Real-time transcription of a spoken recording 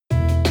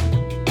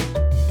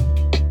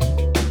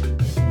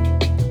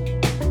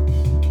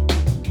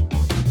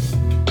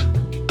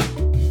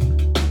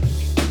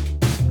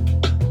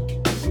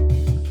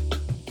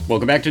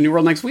Welcome back to New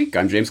World Next Week.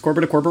 I'm James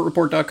Corbett of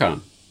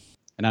CorbettReport.com.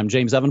 And I'm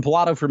James Evan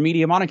Pilato from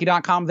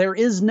MediaMonarchy.com. There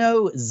is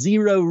no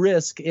zero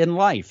risk in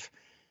life.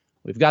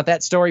 We've got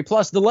that story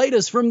plus the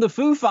latest from the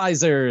Foo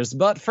Fighters.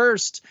 But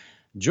first,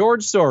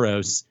 George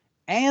Soros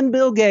and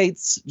Bill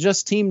Gates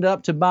just teamed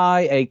up to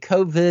buy a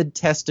COVID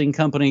testing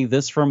company.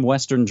 This from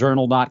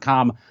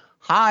WesternJournal.com.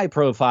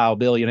 High-profile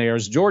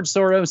billionaires George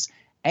Soros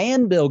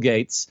and Bill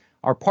Gates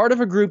are part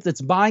of a group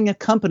that's buying a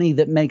company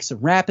that makes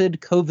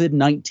rapid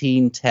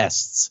COVID-19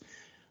 tests.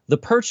 The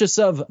purchase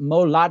of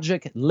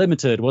Mologic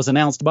Limited was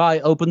announced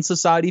by Open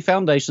Society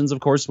Foundations, of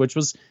course, which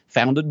was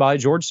founded by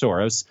George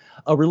Soros.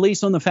 A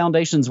release on the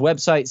foundation's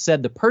website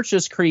said the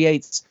purchase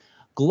creates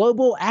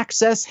Global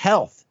Access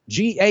Health,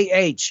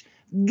 GAH,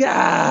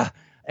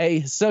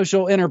 a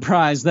social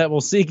enterprise that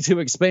will seek to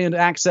expand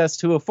access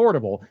to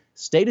affordable,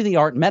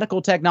 state-of-the-art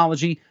medical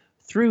technology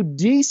through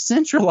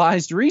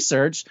decentralized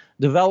research,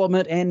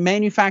 development, and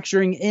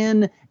manufacturing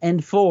in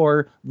and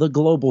for the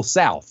Global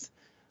South.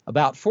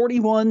 About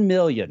 41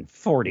 million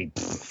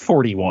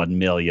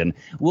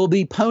will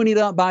be ponied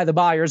up by the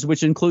buyers,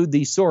 which include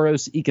the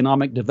Soros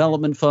Economic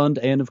Development Fund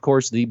and, of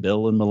course, the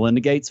Bill and Melinda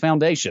Gates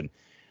Foundation.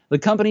 The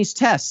company's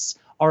tests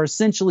are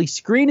essentially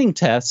screening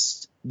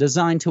tests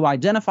designed to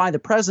identify the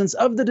presence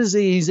of the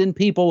disease in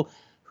people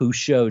who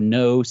show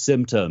no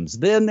symptoms.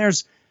 Then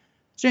there's,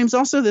 James,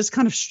 also this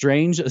kind of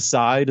strange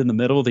aside in the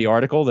middle of the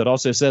article that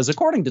also says,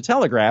 according to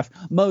Telegraph,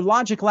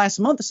 Mologic last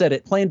month said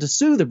it planned to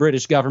sue the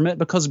British government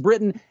because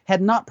Britain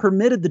had not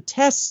permitted the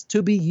tests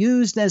to be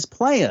used as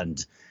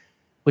planned,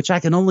 which I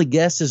can only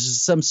guess is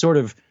some sort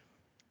of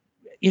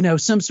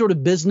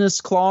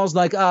business clause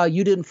like,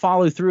 you didn't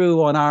follow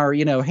through on our,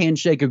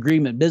 handshake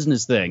agreement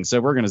business thing, so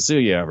we're going to sue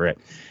you over it.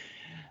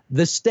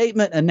 The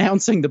statement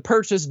announcing the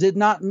purchase did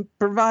not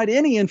provide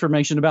any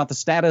information about the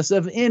status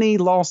of any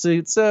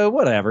lawsuit, so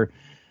whatever.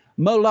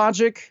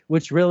 Mologic,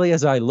 which really,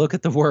 as I look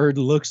at the word,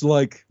 looks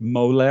like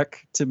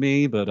Molech to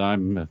me, but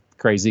I'm a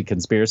crazy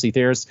conspiracy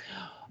theorist.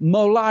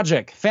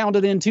 Mologic,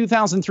 founded in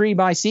 2003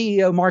 by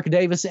CEO Mark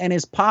Davis and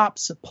his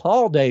pops,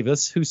 Paul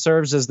Davis, who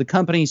serves as the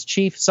company's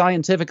chief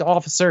scientific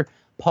officer.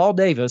 Paul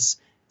Davis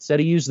said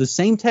he used the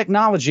same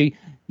technology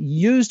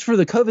used for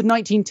the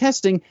COVID-19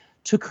 testing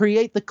to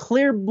create the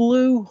Clear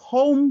Blue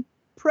home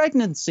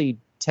pregnancy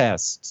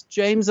test.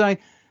 James, I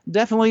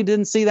definitely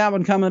didn't see that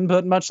one coming,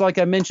 but much like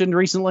I mentioned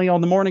recently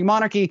on the Morning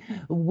Monarchy,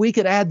 we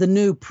could add the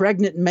new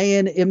pregnant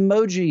man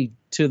emoji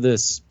to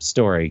this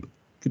story.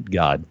 Good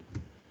God.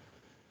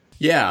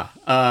 Yeah.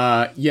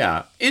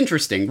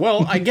 Interesting.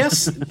 Well, I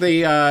guess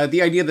the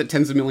idea that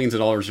tens of millions of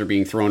dollars are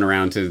being thrown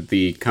around to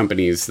the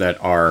companies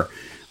that are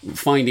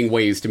finding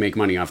ways to make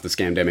money off the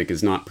scamdemic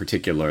is not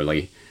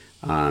particularly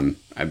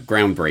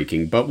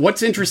groundbreaking. But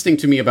what's interesting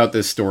to me about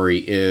this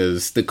story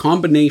is the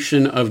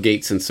combination of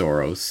Gates and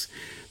Soros,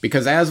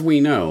 because as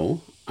we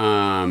know,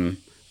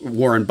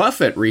 Warren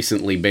Buffett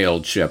recently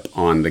bailed ship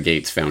on the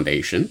Gates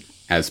Foundation,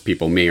 as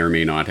people may or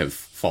may not have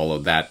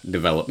followed that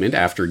development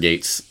after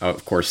Gates,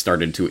 of course,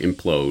 started to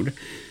implode.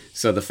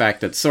 So the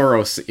fact that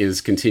Soros is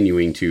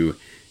continuing to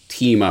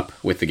team up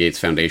with the Gates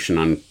Foundation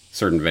on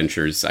certain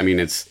ventures, I mean,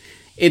 it's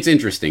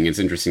interesting. It's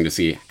interesting to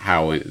see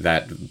how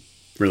that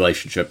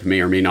relationship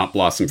may or may not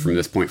blossom from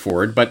this point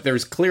forward. But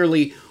there's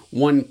clearly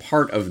one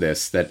part of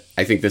this that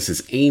I think this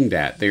is aimed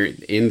at. There,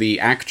 in the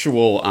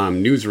actual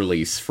news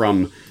release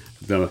from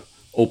the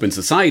Open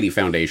Society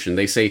Foundation,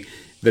 they say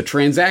the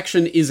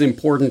transaction is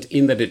important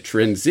in that it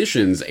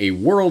transitions a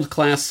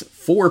world-class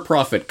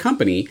for-profit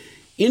company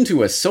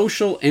into a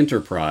social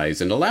enterprise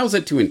and allows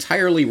it to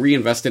entirely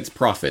reinvest its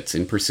profits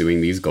in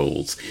pursuing these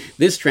goals.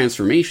 This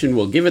transformation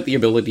will give it the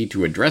ability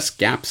to address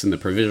gaps in the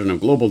provision of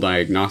global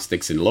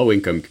diagnostics in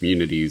low-income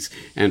communities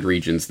and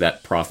regions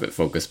that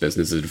profit-focused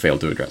businesses have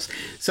failed to address.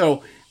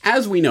 So,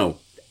 as we know,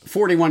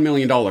 $41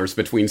 million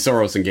between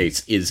Soros and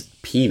Gates is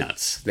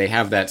peanuts. They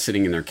have that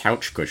sitting in their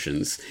couch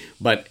cushions,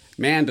 but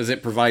man, does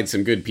it provide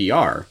some good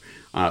PR.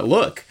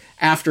 Look,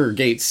 after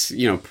Gates,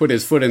 put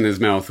his foot in his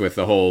mouth with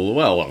the whole,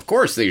 well, of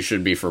course these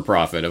should be for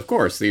profit. Of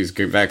course, these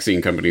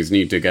vaccine companies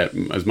need to get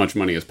as much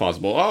money as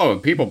possible. Oh,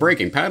 people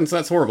breaking patents,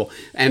 that's horrible.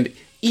 And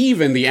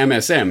even the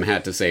MSM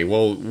had to say,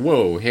 well,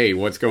 whoa, hey,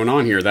 what's going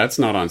on here? That's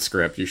not on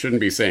script. You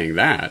shouldn't be saying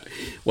that.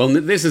 Well,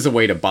 this is a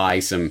way to buy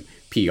some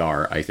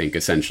PR, I think,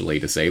 essentially,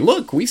 to say,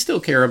 look, we still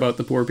care about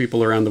the poor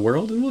people around the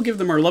world, and we'll give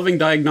them our loving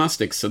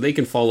diagnostics so they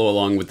can follow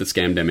along with the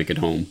scamdemic at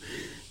home.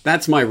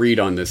 That's my read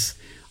on this.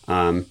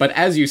 But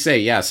as you say,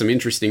 yeah, some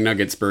interesting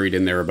nuggets buried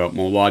in there about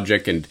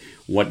Mologic and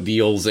what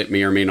deals it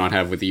may or may not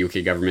have with the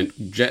UK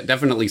government.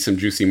 Definitely some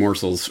juicy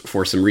morsels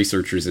for some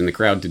researchers in the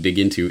crowd to dig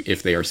into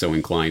if they are so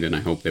inclined, and I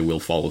hope they will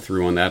follow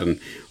through on that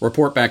and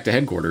report back to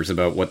headquarters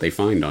about what they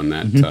find on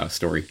that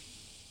story.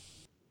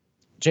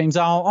 James,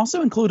 I'll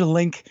also include a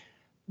link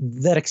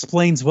that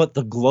explains what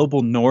the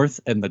global north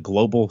and the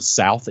global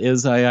south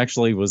is. I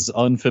actually was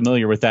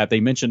unfamiliar with that. They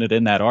mentioned it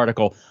in that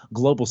article.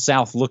 Global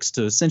south looks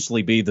to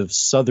essentially be the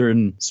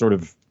southern sort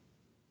of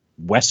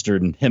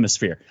western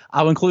hemisphere.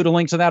 I'll include a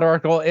link to that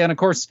article. And of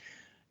course,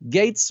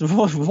 Gates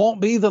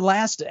won't be the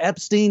last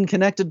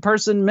Epstein-connected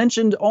person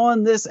mentioned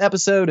on this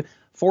episode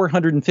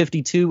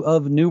 452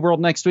 of New World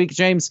Next Week,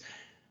 James,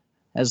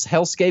 as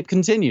Hellscape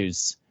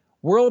continues.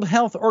 World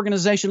Health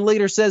Organization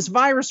leader says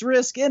virus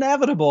risk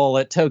inevitable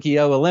at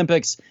Tokyo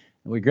Olympics.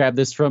 We grab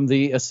this from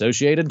the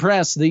Associated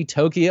Press. The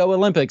Tokyo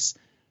Olympics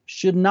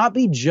should not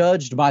be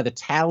judged by the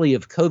tally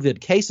of COVID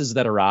cases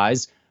that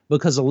arise,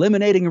 because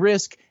eliminating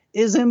risk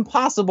is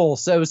impossible,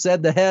 so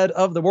said the head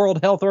of the World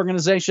Health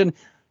Organization,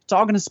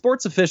 talking to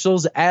sports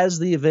officials as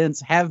the events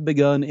have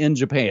begun in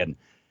Japan.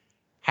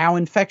 How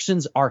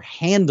infections are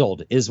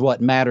handled is what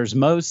matters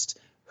most,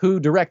 WHO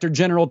Director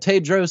General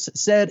Tedros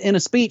said in a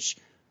speech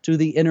to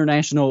the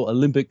International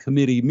Olympic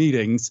Committee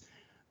meetings.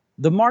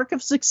 The mark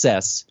of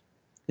success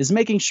is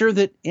making sure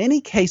that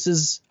any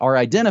cases are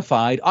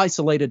identified,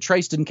 isolated,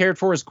 traced, and cared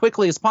for as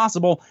quickly as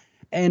possible,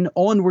 and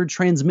onward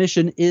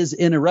transmission is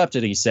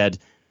interrupted, he said.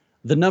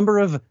 The number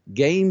of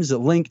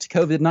games-linked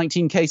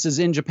COVID-19 cases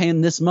in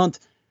Japan this month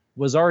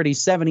was already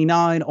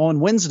 79 on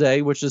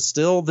Wednesday, which is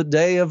still the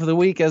day of the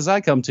week as I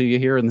come to you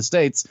here in the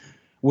States,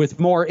 with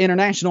more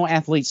international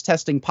athletes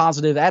testing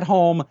positive at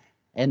home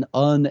and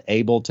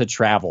unable to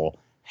travel.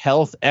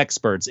 Health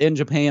experts in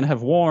Japan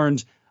have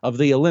warned of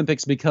the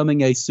Olympics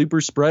becoming a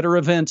super spreader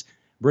event,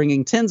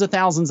 bringing tens of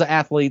thousands of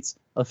athletes,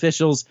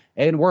 officials,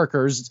 and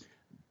workers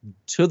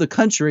to the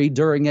country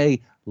during a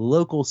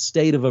local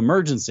state of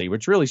emergency,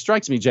 which really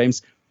strikes me,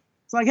 James.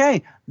 It's like,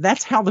 hey,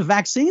 that's how the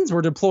vaccines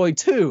were deployed,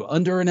 too,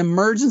 under an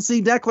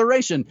emergency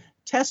declaration.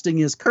 Testing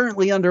is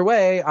currently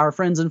underway. Our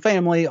friends and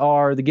family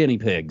are the guinea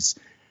pigs.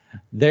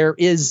 There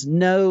is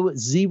no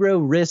zero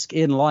risk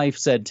in life,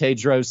 said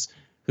Tedros,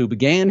 who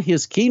began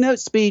his keynote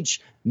speech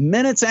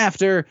minutes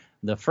after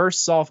the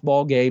first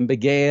softball game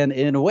began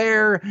in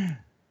where?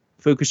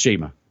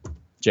 Fukushima.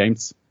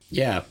 James?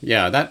 Yeah,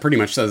 that pretty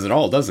much says it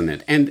all, doesn't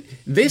it? And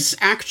this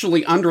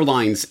actually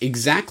underlines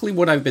exactly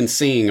what I've been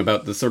saying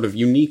about the sort of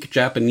unique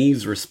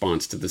Japanese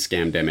response to the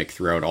scamdemic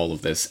throughout all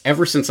of this,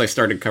 ever since I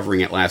started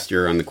covering it last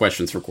year on the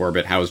Questions for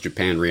Corbett, how is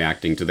Japan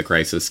reacting to the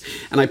crisis?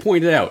 And I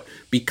pointed out,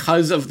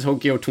 because of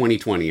Tokyo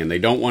 2020, and they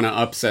don't want to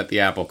upset the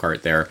apple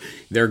cart there,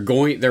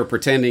 they're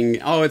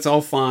pretending, oh, it's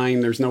all fine,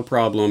 there's no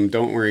problem,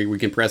 don't worry, we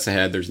can press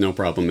ahead, there's no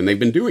problem. And they've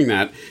been doing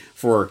that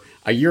for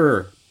a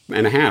year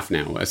and a half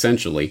now,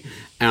 essentially.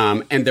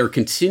 And they're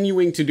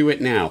continuing to do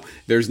it now.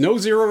 There's no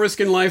zero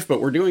risk in life,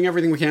 but we're doing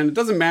everything we can. It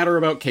doesn't matter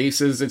about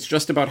cases. It's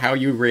just about how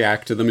you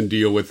react to them and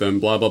deal with them,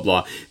 blah, blah,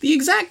 blah. The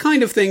exact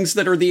kind of things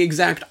that are the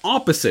exact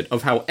opposite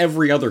of how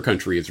every other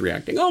country is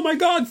reacting. Oh my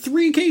God,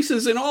 3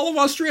 cases in all of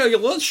Australia.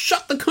 Let's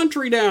shut the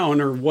country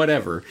down or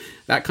whatever.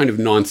 That kind of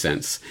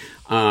nonsense.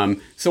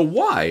 So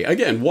why?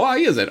 Again, why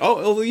is it?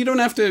 Oh, you don't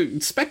have to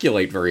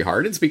speculate very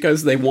hard. It's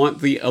because they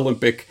want the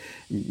Olympic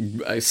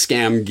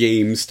scam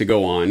games to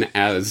go on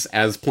as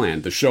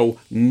planned. The show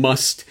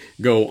must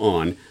go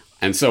on.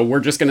 And so we're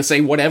just going to say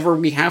whatever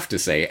we have to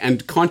say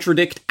and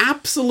contradict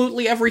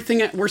absolutely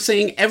everything we're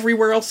saying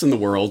everywhere else in the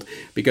world,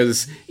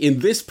 because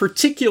in this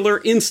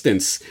particular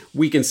instance,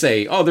 we can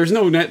say, oh, there's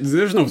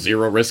no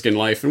zero risk in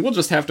life, and we'll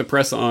just have to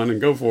press on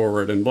and go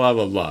forward and blah,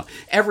 blah, blah.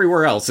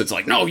 Everywhere else, it's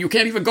like, no, you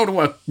can't even go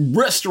to a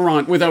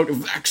restaurant without a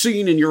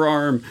vaccine in your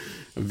arm.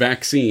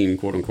 Vaccine,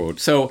 quote unquote.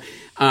 So,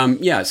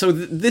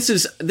 this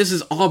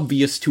is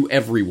obvious to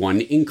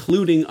everyone,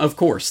 including, of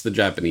course, the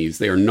Japanese.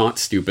 They are not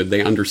stupid.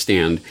 They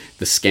understand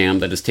the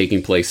scam that is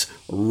taking place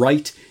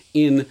right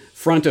in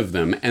front of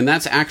them. And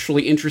that's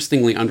actually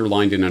interestingly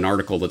underlined in an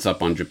article that's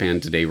up on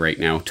Japan Today right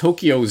now.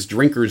 Tokyo's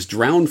drinkers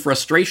drown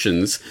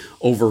frustrations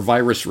over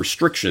virus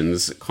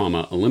restrictions,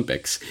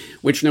 Olympics,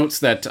 which notes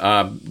that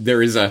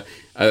there is a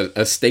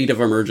state of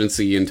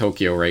emergency in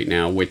Tokyo right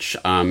now, which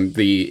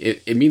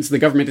it means the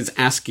government is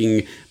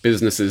asking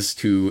businesses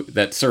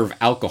that serve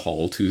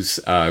alcohol to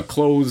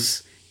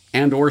close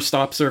and or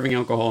stop serving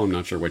alcohol. I'm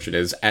not sure which it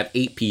is, at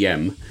 8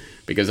 p.m.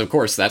 Because, of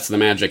course, that's the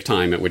magic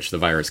time at which the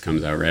virus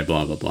comes out, right?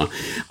 Blah, blah,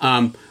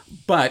 blah.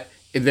 But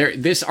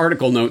this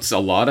article notes a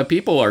lot of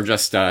people are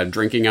just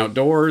drinking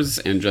outdoors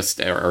and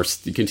just are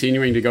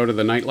continuing to go to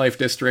the nightlife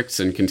districts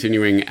and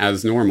continuing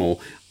as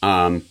normal.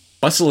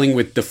 Bustling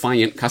with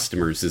defiant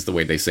customers is the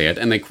way they say it.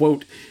 And they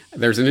quote,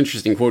 there's an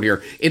interesting quote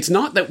here, "It's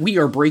not that we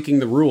are breaking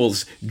the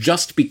rules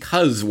just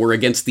because we're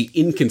against the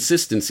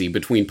inconsistency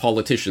between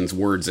politicians'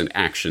 words and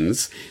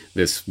actions,"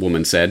 this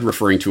woman said,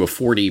 referring to a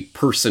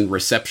 40-person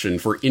reception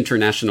for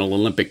International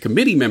Olympic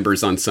Committee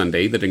members on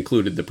Sunday that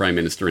included the Prime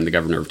Minister and the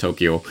Governor of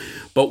Tokyo.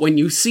 "But when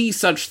you see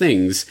such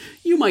things,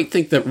 you might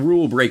think that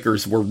rule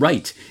breakers were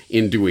right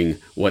in doing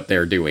what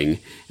they're doing."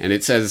 And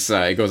it says,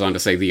 it goes on to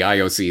say, the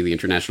IOC, the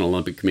International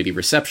Olympic Committee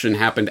reception,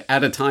 happened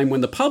at a time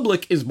when the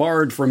public is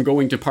barred from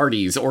going to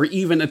parties or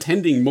even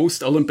attending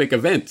most Olympic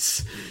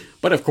events.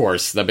 But of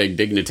course, the big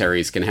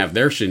dignitaries can have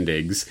their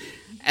shindigs.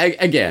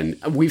 Again,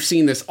 we've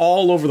seen this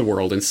all over the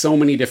world in so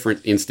many different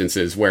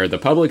instances where the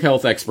public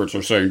health experts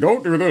are saying,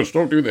 don't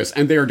do this,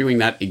 and they are doing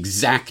that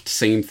exact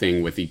same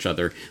thing with each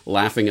other,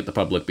 laughing at the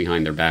public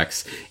behind their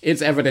backs.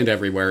 It's evident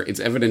everywhere. It's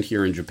evident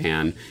here in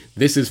Japan.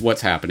 This is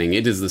what's happening.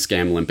 It is the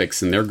Scam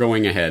Olympics, and they're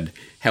going ahead,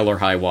 hell or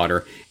high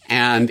water.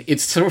 And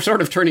it's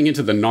sort of turning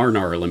into the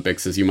Narnar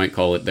Olympics, as you might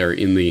call it there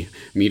in the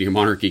Media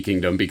Monarchy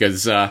Kingdom,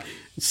 because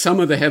some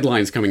of the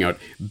headlines coming out: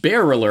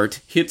 Bear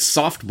Alert hits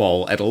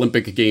softball at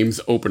Olympic Games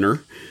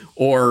opener.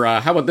 Or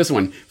how about this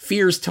one?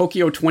 Fears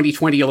Tokyo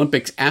 2020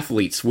 Olympics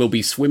athletes will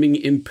be swimming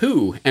in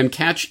poo and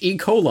catch E.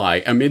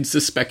 coli amid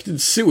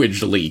suspected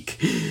sewage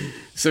leak.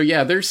 So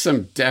yeah, there's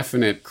some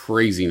definite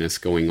craziness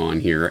going on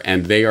here,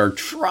 and they are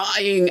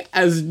trying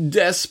as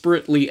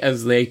desperately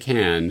as they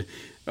can.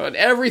 But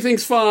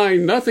everything's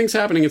fine, nothing's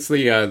happening. It's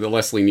the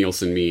Leslie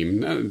Nielsen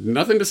meme.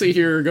 Nothing to see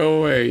here, go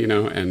away,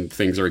 and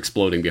things are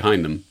exploding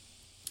behind them.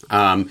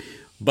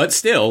 But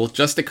still,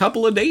 just a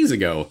couple of days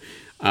ago,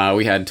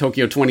 we had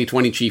Tokyo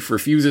 2020 chief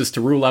refuses to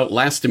rule out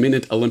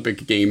last-minute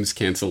Olympic Games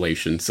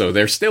cancellation. So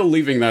they're still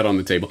leaving that on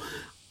the table.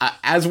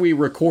 As we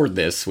record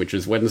this, which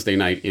is Wednesday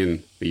night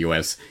in the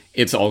US,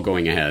 it's all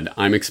going ahead.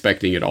 I'm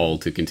expecting it all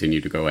to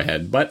continue to go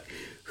ahead. But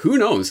who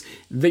knows?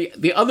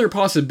 The other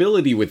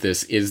possibility with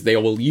this is they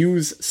will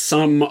use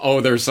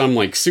there's some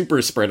like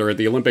super spreader at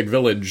the Olympic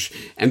Village,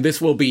 and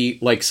this will be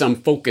like some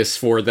focus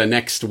for the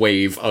next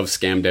wave of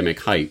scamdemic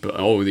hype.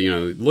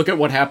 Look at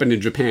what happened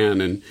in Japan,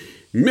 and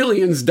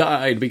millions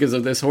died because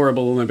of this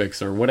horrible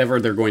Olympics, or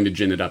whatever they're going to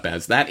gin it up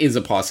as. That is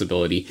a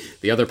possibility.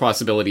 The other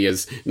possibility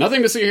is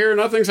nothing to see here,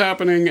 nothing's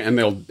happening, and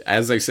they'll,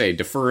 as I say,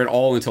 defer it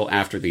all until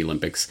after the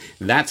Olympics.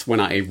 That's when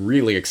I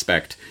really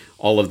expect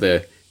all of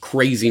the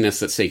craziness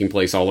that's taking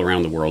place all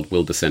around the world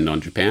will descend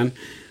on Japan.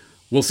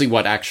 We'll see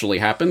what actually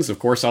happens. Of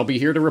course, I'll be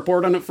here to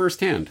report on it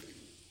firsthand.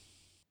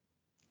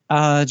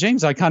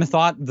 James, I kind of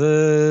thought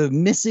the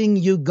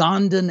missing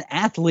Ugandan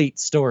athlete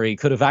story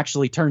could have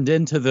actually turned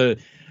into the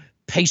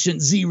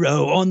patient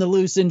zero on the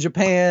loose in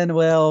Japan.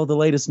 Well, the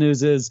latest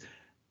news is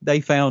they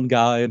found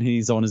Guy and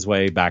he's on his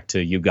way back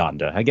to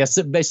Uganda. I guess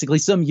basically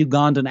some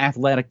Ugandan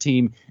athletic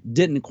team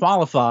didn't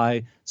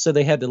qualify, so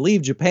they had to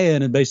leave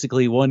Japan, and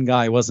basically one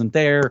guy wasn't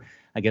there.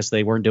 I guess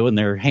they weren't doing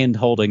their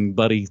hand-holding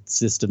buddy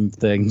system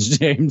things,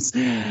 James.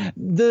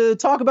 The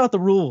talk about the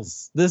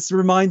rules. This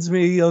reminds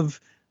me of,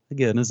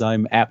 again, as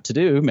I'm apt to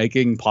do,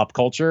 making pop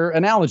culture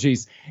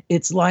analogies.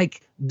 It's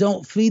like,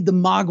 don't feed the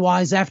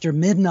mogwais after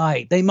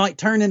midnight. They might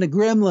turn into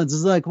gremlins.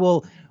 It's like,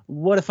 well,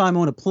 what if I'm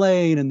on a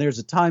plane and there's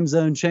a time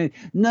zone change?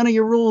 None of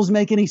your rules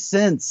make any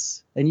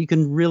sense. And you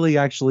can really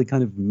actually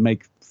kind of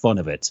make fun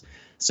of it.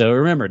 So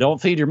remember,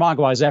 don't feed your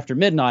mogwais after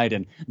midnight,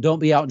 and don't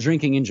be out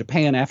drinking in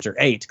Japan after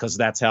 8, because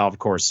that's how, of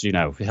course,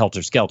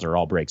 helter skelter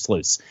all breaks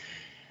loose.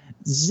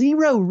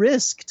 Zero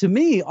risk, to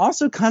me,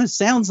 also kind of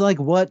sounds like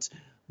what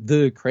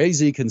the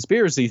crazy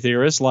conspiracy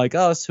theorists like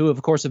us, who,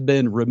 of course, have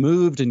been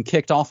removed and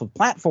kicked off of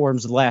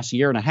platforms the last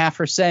year and a half,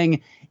 are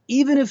saying.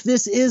 Even if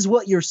this is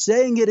what you're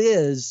saying it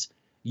is,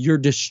 you're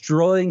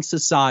destroying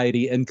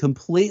society and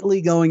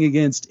completely going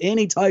against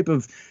any type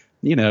of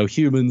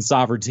human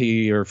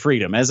sovereignty or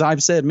freedom. As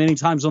I've said many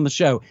times on the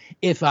show,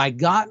 if I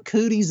got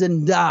cooties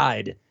and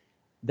died,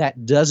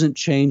 that doesn't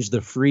change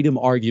the freedom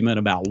argument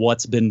about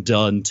what's been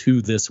done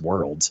to this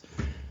world.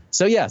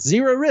 So yeah,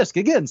 zero risk.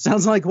 Again,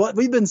 sounds like what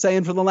we've been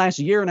saying for the last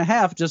year and a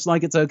half, just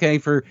like it's okay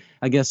for,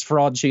 I guess,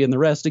 Fraudchi and the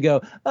rest to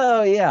go,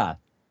 oh yeah,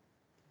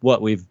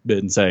 what we've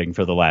been saying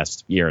for the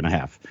last year and a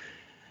half.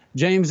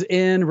 James,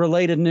 in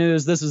related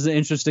news, this is an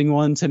interesting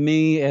one to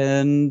me,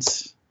 and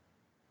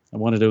I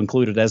wanted to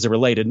include it as a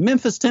related.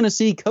 Memphis,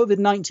 Tennessee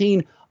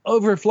COVID-19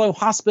 overflow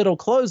hospital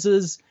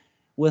closes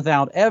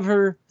without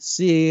ever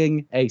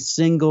seeing a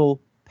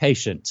single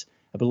patient.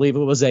 I believe it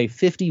was a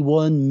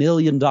 $51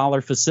 million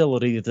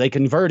facility that they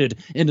converted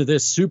into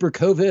this super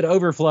COVID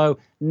overflow.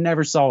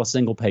 Never saw a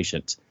single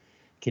patient.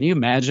 Can you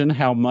imagine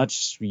how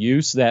much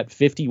use that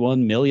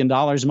 $51 million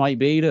might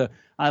be to,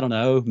 I don't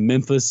know,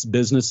 Memphis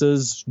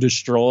businesses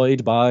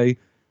destroyed by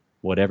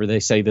whatever they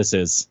say this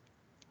is?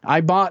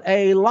 I bought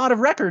a lot of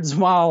records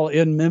while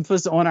in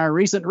Memphis on our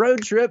recent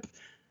road trip.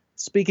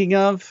 Speaking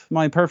of,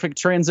 my perfect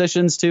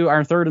transitions to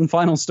our third and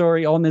final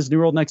story on this New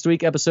World Next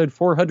Week, episode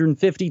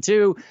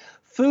 452.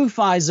 Foo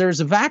Fighters'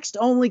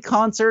 Vaxxed-only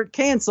concert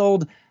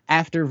canceled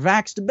after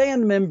Vaxxed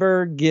band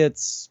member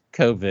gets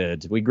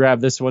COVID. We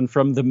grabbed this one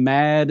from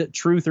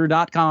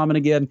themadtruther.com. And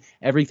again,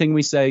 everything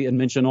we say and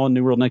mention on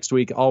New World Next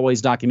Week,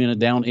 always documented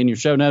down in your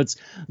show notes.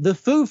 The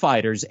Foo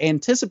Fighters'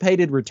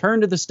 anticipated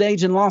return to the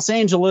stage in Los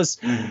Angeles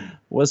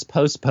was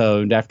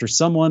postponed after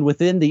someone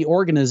within the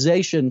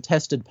organization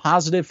tested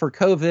positive for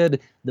COVID.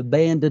 The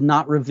band did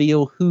not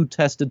reveal who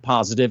tested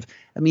positive.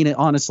 I mean,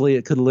 honestly,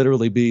 it could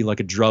literally be like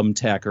a drum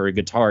tech or a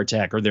guitar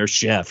tech or their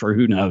chef or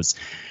who knows.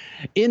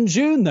 In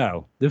June,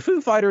 though, the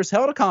Foo Fighters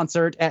held a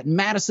concert at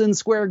Madison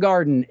Square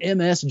Garden,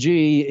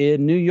 MSG,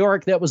 in New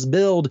York that was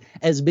billed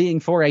as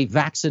being for a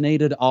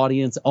vaccinated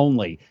audience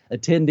only.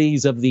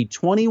 Attendees of the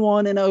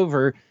 21 and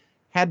over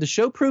had to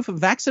show proof of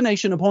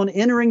vaccination upon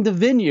entering the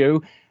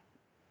venue.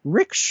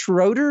 Rick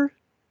Schroeder,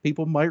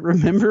 people might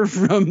remember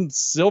from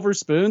Silver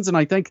Spoons, and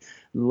I think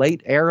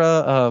late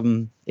era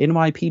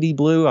NYPD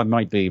Blue. I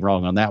might be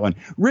wrong on that one.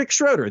 Rick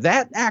Schroeder,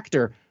 that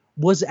actor,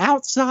 was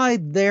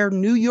outside their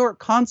New York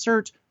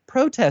concert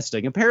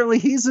protesting. Apparently,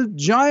 he's a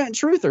giant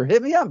truther.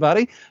 Hit me up,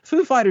 buddy.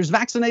 Foo Fighters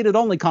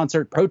vaccinated-only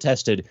concert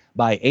protested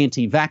by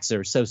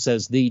anti-vaxxers, so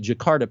says the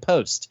Jakarta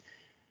Post.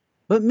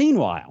 But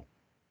meanwhile,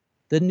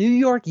 the New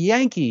York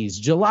Yankees'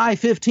 July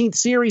 15th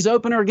series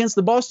opener against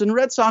the Boston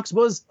Red Sox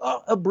was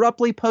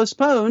abruptly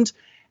postponed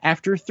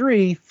after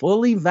 3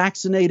 fully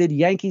vaccinated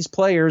Yankees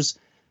players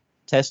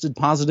tested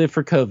positive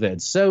for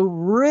COVID. So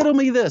riddle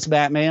me this,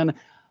 Batman.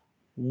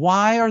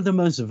 Why are the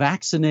most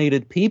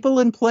vaccinated people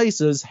and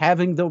places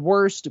having the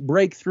worst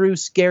breakthrough,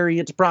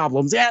 scariest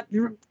problems? Yeah,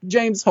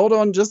 James, hold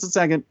on just a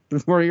second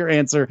before your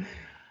answer.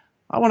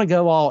 I want to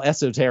go all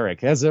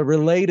esoteric. As a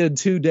related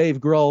to Dave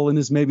Grohl and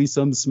as maybe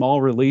some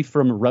small relief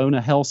from Rona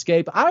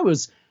hellscape, I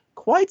was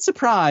quite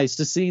surprised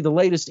to see the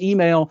latest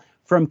email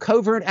from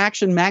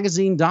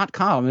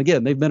covertactionmagazine.com.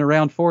 Again, they've been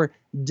around for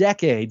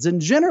decades,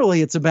 and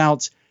generally it's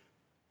about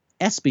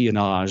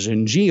espionage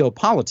and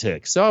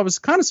geopolitics. So I was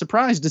kind of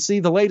surprised to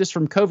see the latest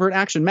from Covert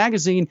Action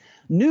Magazine.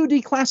 New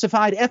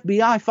declassified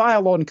FBI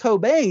file on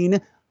Cobain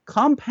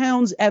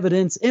compounds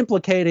evidence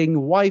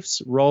implicating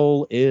wife's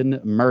role in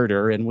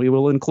murder. And we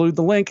will include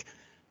the link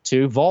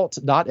to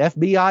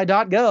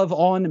vault.fbi.gov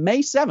on May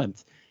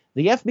 7th.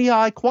 The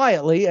FBI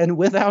quietly and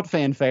without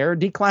fanfare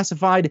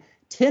declassified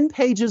 10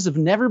 pages of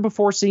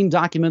never-before-seen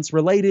documents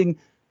relating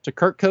to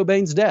Kurt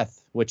Cobain's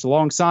death, which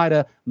alongside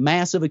a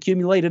massive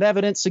accumulated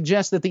evidence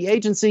suggests that the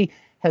agency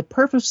had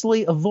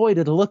purposely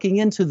avoided looking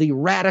into the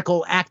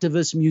radical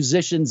activist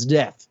musician's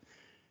death.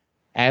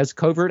 As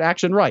Covert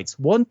Action writes,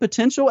 one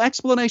potential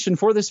explanation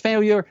for this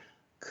failure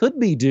could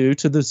be due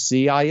to the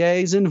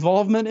CIA's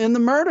involvement in the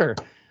murder.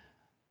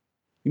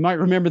 You might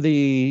remember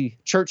the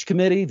Church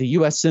Committee, the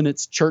U.S.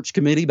 Senate's Church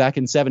Committee back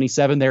in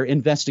 '77, their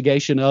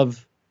investigation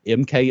of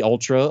MK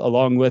Ultra,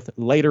 along with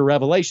later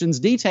revelations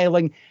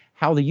detailing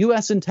how the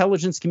U.S.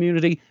 intelligence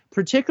community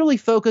particularly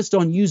focused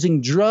on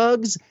using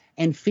drugs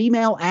and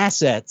female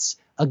assets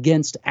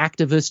against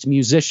activist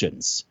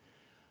musicians.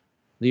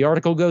 The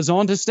article goes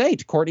on to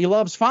state, Courtney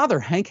Love's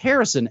father, Hank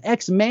Harrison,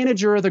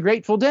 ex-manager of the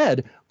Grateful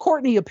Dead.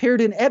 Courtney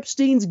appeared in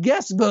Epstein's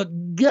guest book.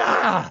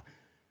 Gah!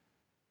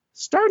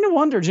 Starting to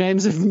wonder,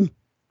 James, if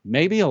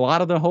maybe a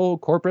lot of the whole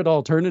corporate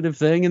alternative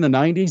thing in the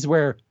 90s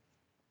where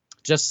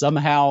just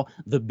somehow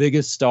the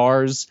biggest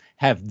stars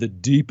have the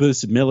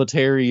deepest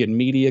military and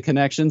media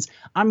connections.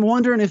 I'm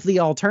wondering if the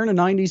Alterna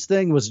 90s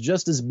thing was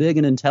just as big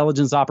an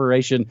intelligence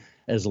operation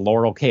as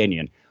Laurel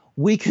Canyon.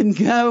 We can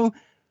go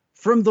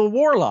from the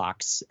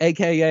Warlocks,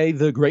 a.k.a.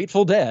 the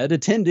Grateful Dead,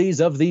 attendees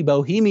of the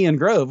Bohemian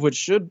Grove, which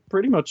should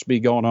pretty much be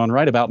going on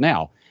right about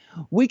now.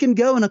 We can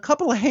go in a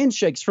couple of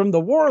handshakes from the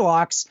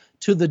Warlocks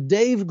to the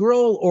Dave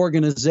Grohl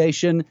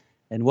organization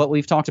and what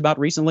we've talked about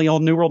recently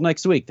on New World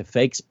Next Week, the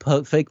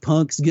fake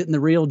punks getting the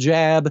real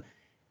jab.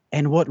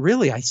 And what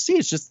really I see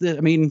is just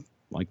that,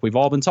 like we've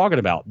all been talking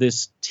about,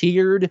 this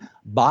tiered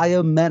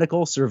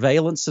biomedical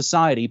surveillance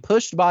society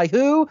pushed by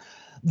who?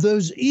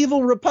 Those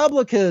evil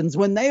Republicans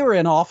when they were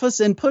in office,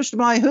 and pushed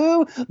by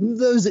who?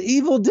 Those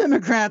evil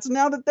Democrats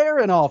now that they're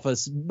in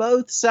office.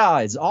 Both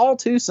sides, all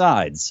two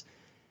sides.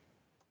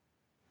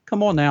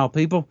 Come on now,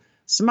 people.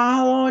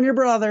 Smile on your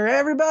brother.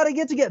 Everybody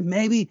get together.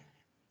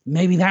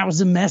 Maybe that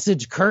was a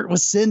message Kurt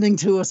was sending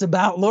to us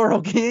about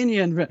Laurel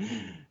Canyon.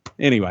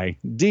 Anyway,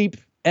 deep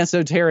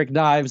esoteric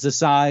dives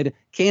aside,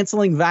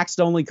 canceling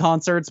vaxxed-only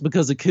concerts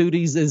because of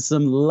cooties is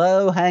some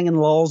low-hanging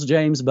lulls,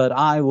 James, but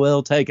I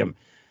will take them.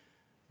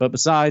 But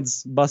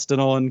besides busting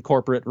on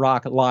corporate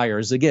rock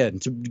liars, again,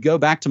 to go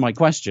back to my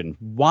question,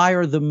 why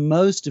are the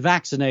most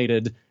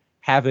vaccinated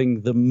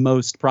having the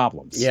most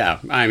problems? Yeah,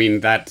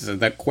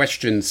 that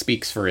question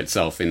speaks for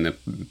itself in the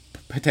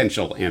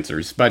potential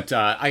answers. But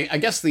I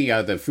guess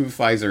the Foo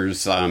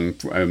Fighters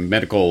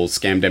medical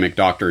scamdemic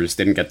doctors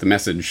didn't get the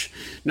message.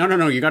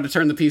 No, you got to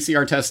turn the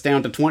PCR test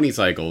down to 20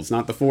 cycles,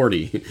 not the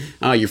 40.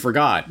 You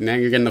forgot. Now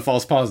you're getting the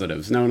false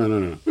positives. No.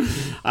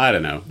 I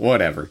don't know.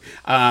 Whatever.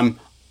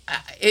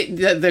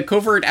 The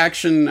Covert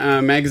Action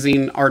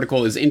magazine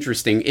article is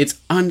interesting.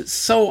 It's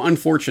so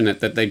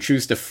unfortunate that they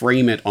choose to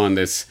frame it on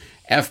this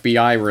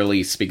FBI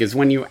release, because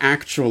when you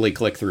actually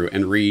click through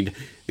and read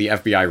the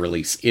FBI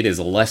release, it is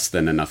less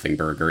than a nothing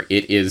burger.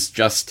 It is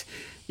just,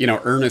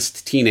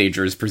 earnest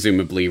teenagers,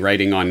 presumably,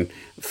 writing on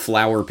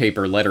flower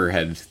paper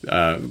letterhead.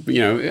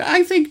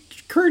 I think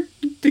Kurt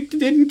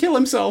didn't kill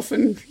himself,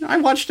 and I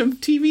watched a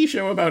TV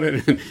show about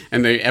it.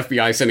 And the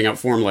FBI sending out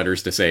form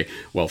letters to say,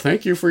 well,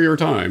 thank you for your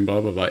time,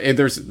 blah, blah, blah. And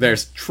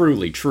there's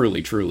truly,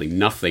 truly, truly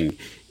nothing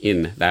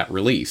in that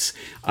release.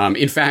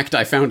 In fact,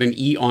 I found an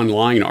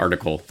E-Online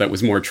article that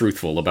was more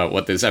truthful about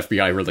what this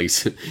FBI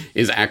release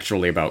is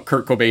actually about.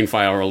 Kurt Cobain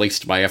file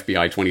released by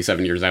FBI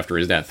 27 years after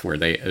his death, where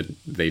they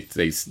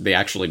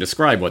actually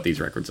describe what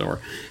these records are.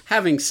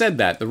 Having said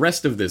that, the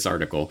rest of this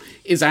article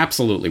is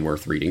absolutely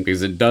worth reading,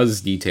 because it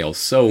does detail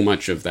so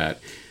much of that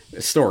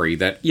story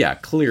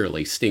that,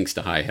 clearly stinks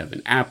to high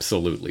heaven.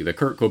 Absolutely. The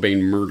Kurt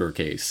Cobain murder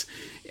case.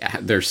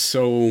 There's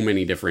so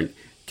many different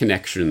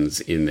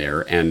connections in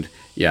there. And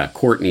yeah,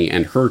 Courtney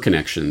and her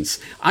connections.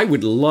 I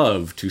would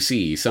love to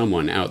see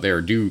someone out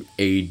there do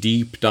a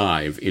deep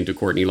dive into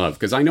Courtney Love,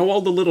 because I know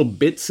all the little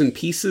bits and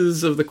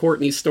pieces of the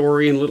Courtney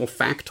story and little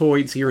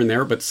factoids here and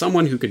there, but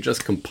someone who could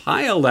just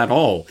compile that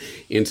all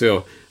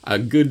into a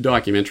good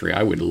documentary,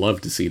 I would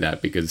love to see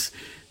that, because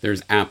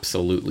there's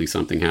absolutely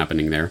something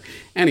happening there.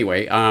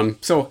 Anyway,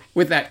 so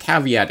with that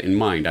caveat in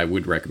mind, I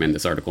would recommend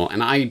this article.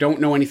 And I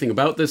don't know anything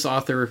about this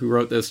author who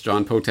wrote this,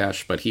 John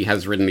Potash, but he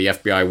has written The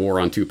FBI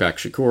War on Tupac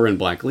Shakur and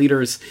Black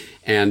Leaders,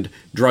 and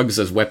Drugs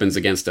as Weapons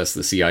Against Us,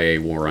 the CIA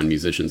War on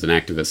Musicians and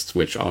Activists,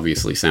 which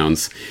obviously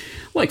sounds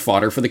like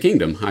fodder for the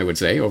kingdom, I would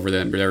say, over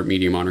there at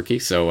Media Monarchy.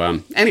 So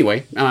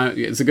anyway,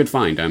 it's a good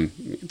find. I'm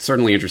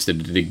certainly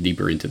interested to dig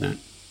deeper into that.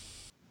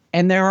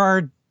 And there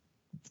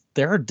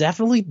are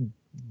definitely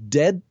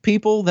dead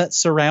people that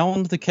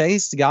surround the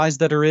case, guys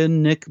that are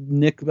in Nick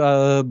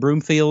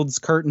Broomfield's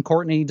Kurt and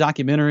Courtney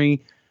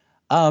documentary.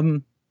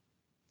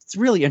 It's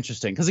really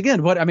interesting because,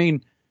 again,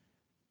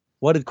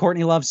 what did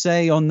Courtney Love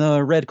say on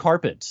the red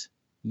carpet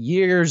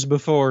years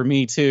before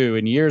Me Too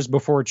and years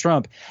before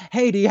Trump?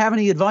 Hey, do you have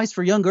any advice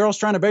for young girls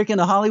trying to break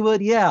into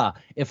Hollywood? Yeah,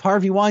 if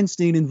Harvey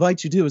Weinstein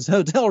invites you to his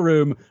hotel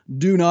room,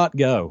 do not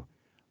go.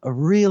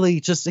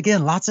 Really, just,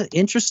 again, lots of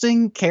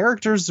interesting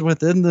characters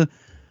within the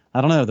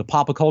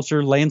pop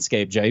culture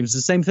landscape, James.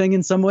 The same thing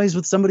in some ways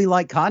with somebody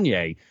like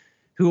Kanye,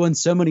 who on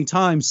so many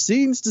times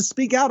seems to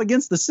speak out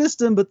against the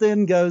system, but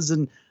then goes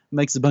and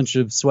makes a bunch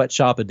of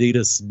sweatshop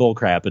Adidas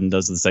bullcrap and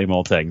does the same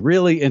old thing.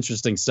 Really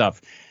interesting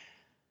stuff.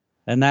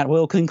 And that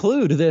will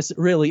conclude this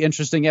really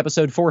interesting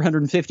episode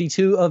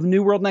 452 of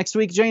New World Next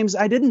Week. James,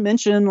 I didn't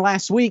mention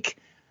last week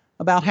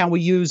about how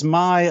we use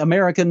My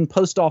American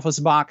Post Office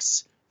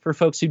Box for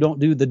folks who don't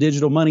do the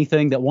digital money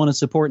thing, that want to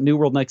support New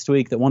World Next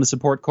Week, that want to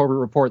support Corbett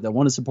Report, that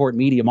want to support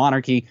Media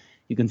Monarchy.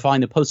 You can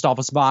find the post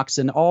office box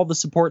and all the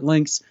support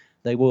links.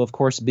 They will, of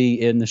course, be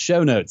in the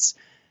show notes.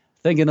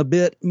 Thinking a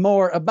bit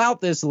more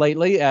about this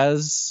lately,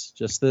 as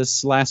just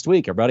this last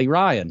week, our buddy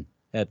Ryan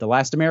at The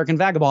Last American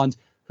Vagabond,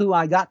 who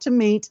I got to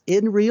meet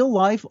in real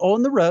life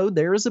on the road.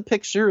 There is a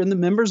picture in the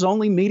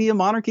members-only Media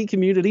Monarchy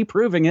community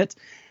proving it.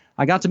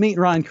 I got to meet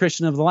Ryan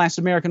Christian of The Last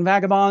American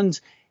Vagabond.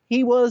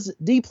 He was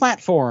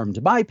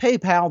deplatformed by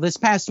PayPal this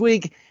past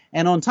week.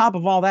 And on top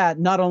of all that,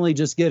 not only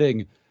just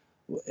getting,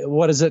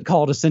 what is it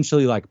called,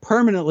 essentially like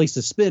permanently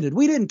suspended.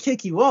 We didn't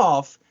kick you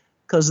off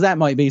because that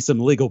might be some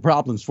legal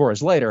problems for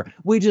us later.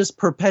 We just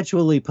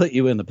perpetually put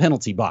you in the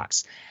penalty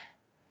box.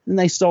 And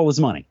they stole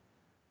his money.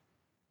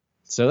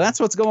 So that's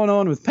what's going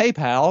on with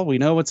PayPal. We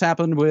know what's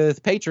happened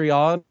with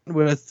Patreon,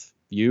 with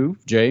you,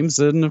 James.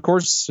 And of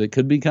course, it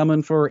could be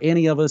coming for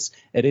any of us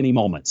at any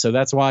moment. So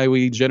that's why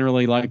we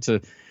generally like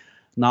to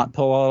not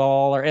pull out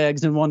all our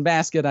eggs in one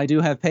basket. I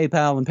do have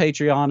PayPal and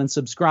Patreon and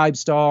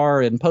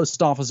Subscribestar and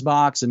Post Office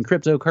Box and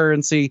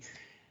cryptocurrency.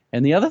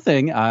 And the other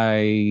thing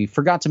I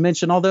forgot to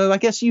mention, although I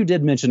guess you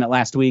did mention it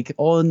last week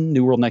on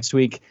New World Next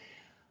Week,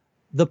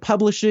 the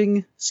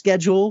publishing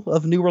schedule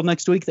of New World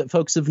Next Week that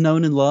folks have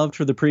known and loved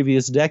for the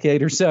previous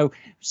decade or so,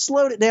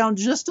 slowed it down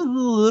just a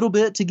little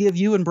bit to give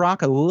you and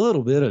Brock a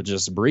little bit of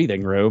just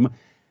breathing room,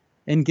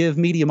 and give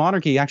Media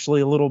Monarchy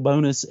actually a little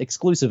bonus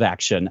exclusive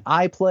action.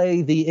 I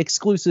play the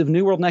exclusive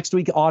New World Next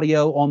Week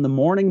audio on the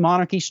Morning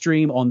Monarchy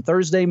stream on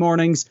Thursday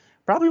mornings,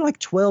 probably like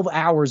 12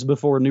 hours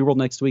before New World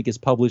Next Week is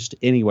published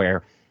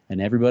anywhere. And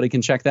everybody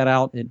can check that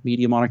out at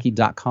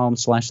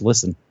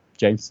MediaMonarchy.com/listen.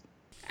 James?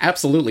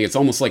 Absolutely. It's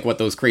almost like what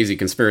those crazy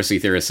conspiracy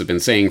theorists have been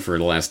saying for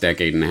the last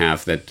decade and a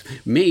half, that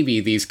maybe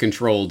these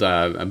controlled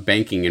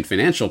banking and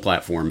financial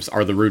platforms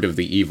are the root of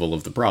the evil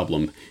of the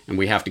problem, and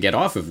we have to get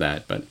off of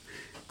that. But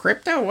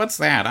crypto? What's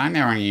that? I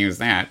never use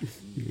that.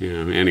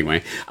 Yeah,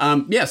 anyway.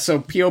 So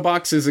P.O.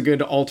 Box is a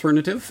good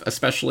alternative,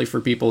 especially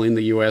for people in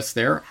the U.S.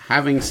 there.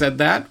 Having said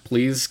that,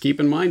 please keep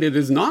in mind it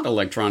is not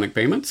electronic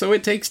payment, so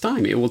it takes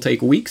time. It will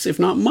take weeks, if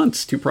not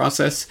months, to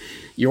process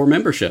your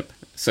membership.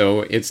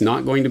 So it's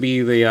not going to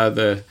be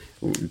the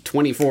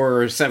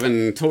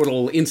 24/7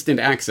 total instant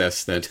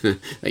access that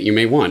you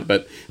may want.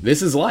 But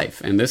this is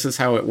life, and this is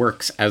how it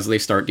works as they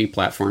start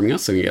deplatforming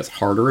us, and it gets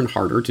harder and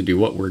harder to do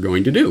what we're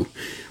going to do.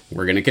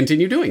 We're going to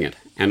continue doing it.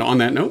 And on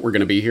that note, we're going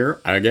to be here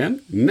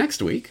again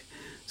next week.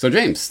 So,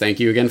 James,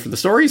 thank you again for the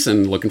stories,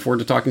 and looking forward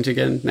to talking to you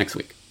again next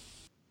week.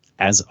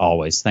 As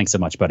always, thanks so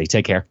much, buddy.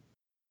 Take care.